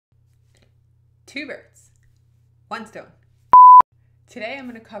Two birds, one stone. Today I'm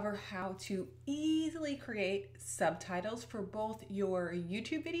going to cover how to easily create subtitles for both your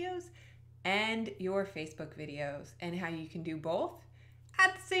YouTube videos and your Facebook videos, and how you can do both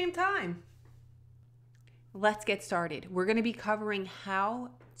at the same time. Let's get started. We're going to be covering how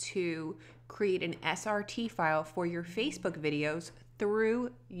to create an SRT file for your Facebook videos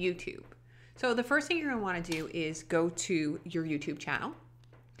through YouTube. So the first thing you're going to want to do is go to your YouTube channel,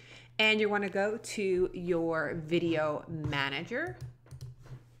 and you want to go to your video manager.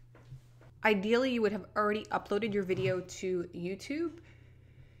 Ideally, you would have already uploaded your video to YouTube.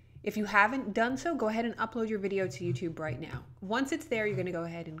 If you haven't done so, go ahead and upload your video to YouTube right now. Once it's there, you're going to go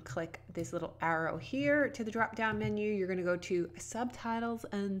ahead and click this little arrow here to the drop-down menu. You're going to go to Subtitles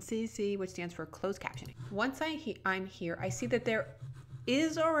and CC, which stands for closed captioning. Once I'm here, I see that there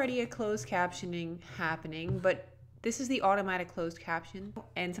is already a closed captioning happening, but this is the automatic closed caption,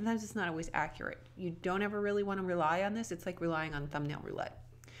 and sometimes it's not always accurate. You don't ever really want to rely on this. It's like relying on thumbnail roulette.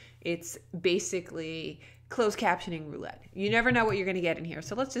 It's basically closed captioning roulette. You never know what you're going to get in here.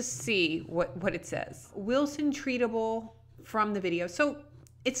 So let's just see what it says. Wilson treatable from the video. So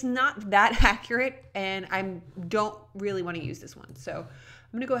it's not that accurate, and I don't really want to use this one. So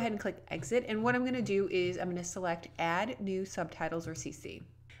I'm going to go ahead and click exit. And what I'm going to do is I'm going to select add new subtitles or CC.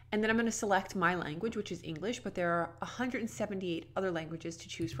 And then I'm going to select my language, which is English, but there are 178 other languages to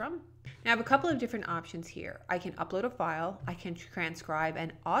choose from. Now I have a couple of different options here. I can upload a file, I can transcribe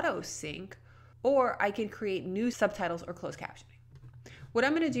and auto sync, or I can create new subtitles or closed captioning. What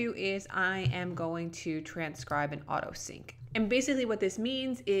I'm going to do is I am going to transcribe and auto sync. And basically what this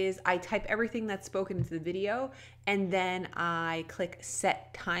means is I type everything that's spoken into the video, and then I click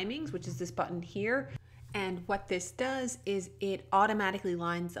set timings, which is this button here. And what this does is it automatically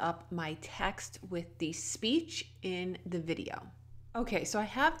lines up my text with the speech in the video. Okay, so I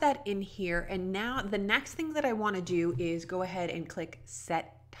have that in here, and now the next thing that I want to do is go ahead and click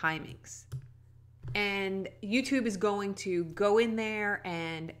set timings. And YouTube is going to go in there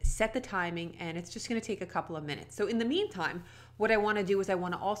and set the timing, and it's just going to take a couple of minutes. So in the meantime, what I want to do is I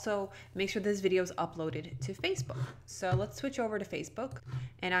want to also make sure this video is uploaded to Facebook. So let's switch over to Facebook,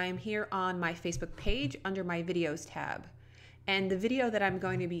 and I am here on my Facebook page under my videos tab. And the video that I'm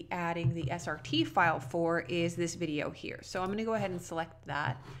going to be adding the SRT file for is this video here. So I'm going to go ahead and select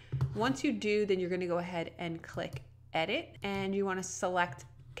that. Once you do, then you're going to go ahead and click edit, and you want to select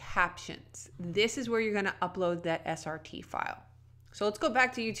captions. This is where you're going to upload that SRT file. So let's go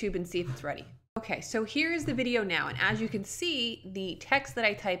back to YouTube and see if it's ready. Okay, so here's the video now, and as you can see, the text that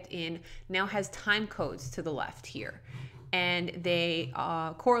I typed in now has time codes to the left here, and they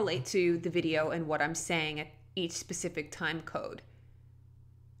correlate to the video and what I'm saying at each specific time code.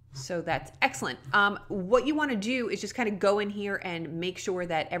 So that's excellent. What you want to do is just kind of go in here and make sure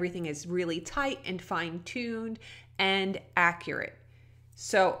that everything is really tight and fine-tuned and accurate.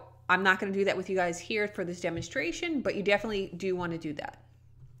 So I'm not going to do that with you guys here for this demonstration, but you definitely do want to do that.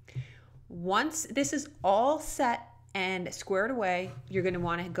 Once this is all set and squared away, you're going to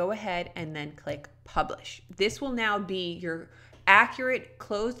want to go ahead and then click publish. This will now be your accurate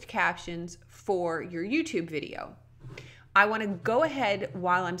closed captions for your YouTube video. I want to go ahead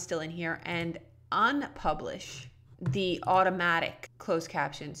while I'm still in here and unpublish the automatic closed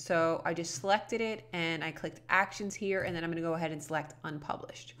caption. So I just selected it and I clicked actions here, and then I'm going to go ahead and select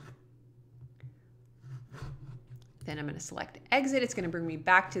unpublished. Then I'm going to select exit. It's going to bring me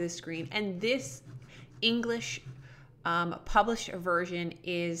back to the screen, and this English published version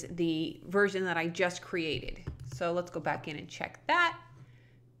is the version that I just created. So let's go back in and check that.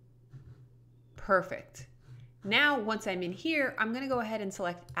 Perfect. Now, once I'm in here, I'm going to go ahead and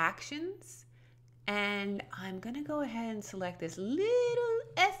select actions, and I'm going to go ahead and select this little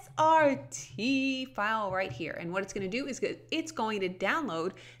SRT file right here. And what it's going to do is it's going to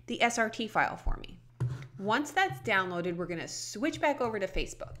download the SRT file for me. Once that's downloaded, we're going to switch back over to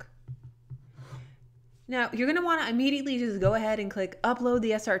Facebook. Now, you're going to want to immediately just go ahead and click upload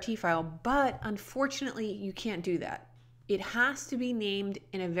the SRT file, but unfortunately, you can't do that. It has to be named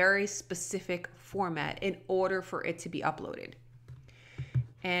in a very specific format in order for it to be uploaded.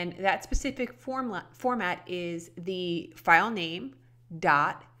 And that specific format is the file name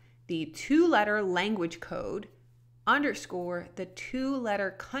dot the 2-letter language code underscore the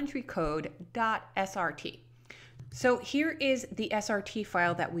 2-letter country code dot SRT. So here is the SRT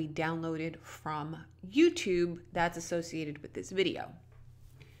file that we downloaded from YouTube that's associated with this video.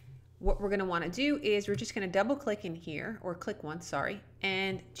 What we're going to want to do is we're just going to double click in here, or click once, sorry,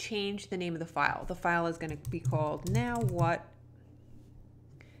 and change the name of the file. The file is going to be called nowwhat.en,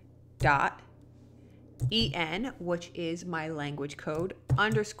 which is my language code,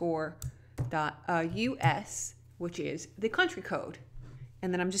 underscore US, which is the country code.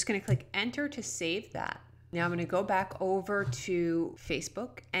 And then I'm just going to click enter to save that. Now I'm going to go back over to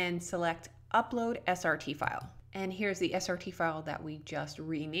Facebook and select upload SRT file. And here's the SRT file that we just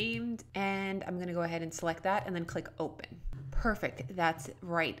renamed. And I'm going to go ahead and select that and then click open. Perfect. That's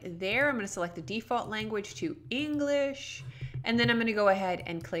right there. I'm going to select the default language to English. And then I'm going to go ahead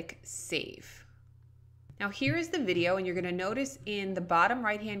and click save. Now here is the video, and you're going to notice in the bottom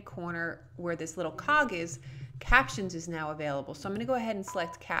right hand corner where this little cog is, captions is now available. So I'm going to go ahead and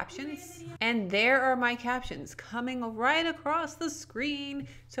select captions, and there are my captions coming right across the screen.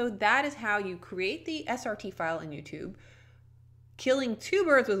 So that is how you create the SRT file in YouTube, killing two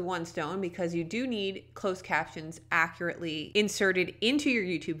birds with one stone, because you do need closed captions accurately inserted into your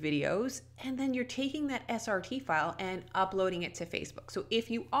YouTube videos. And then you're taking that SRT file and uploading it to Facebook. So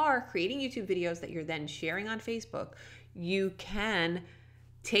if you are creating YouTube videos that you're then sharing on Facebook, you can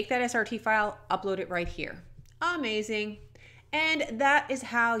take that SRT file, upload it right here. Amazing. And that is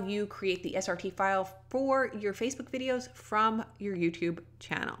how you create the SRT file for your Facebook videos from your YouTube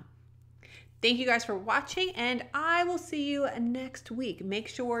channel. Thank you guys for watching, and I will see you next week. Make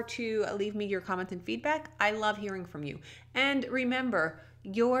sure to leave me your comments and feedback. I love hearing from you. And remember,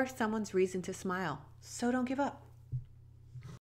 you're someone's reason to smile, so don't give up.